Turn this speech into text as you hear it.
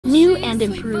New and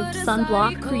improved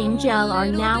sunblock cream gel are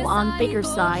now on bigger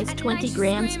size 20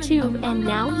 grams tube, and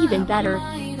now even better.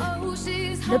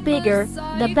 The bigger,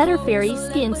 the better Fairy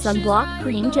Skin Sunblock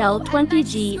Cream Gel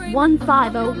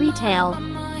 20G150 retail.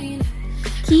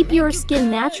 Keep your skin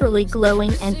naturally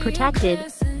glowing and protected.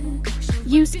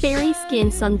 Use Fairy Skin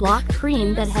Sunblock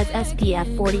Cream that has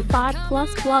SPF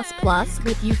 45+++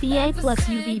 with UVA plus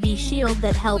UVB shield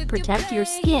that help protect your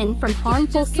skin from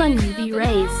harmful sun UV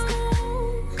rays.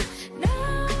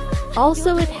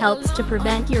 Also, it helps to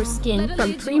prevent your skin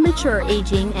from premature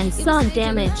aging and sun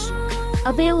damage.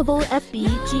 Available FB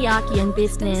𝐤𝐤𝐈𝐍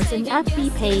business and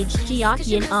FB page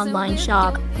𝐤𝐤𝐈𝐍 online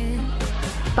shop.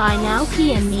 Buy now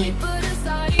PM me.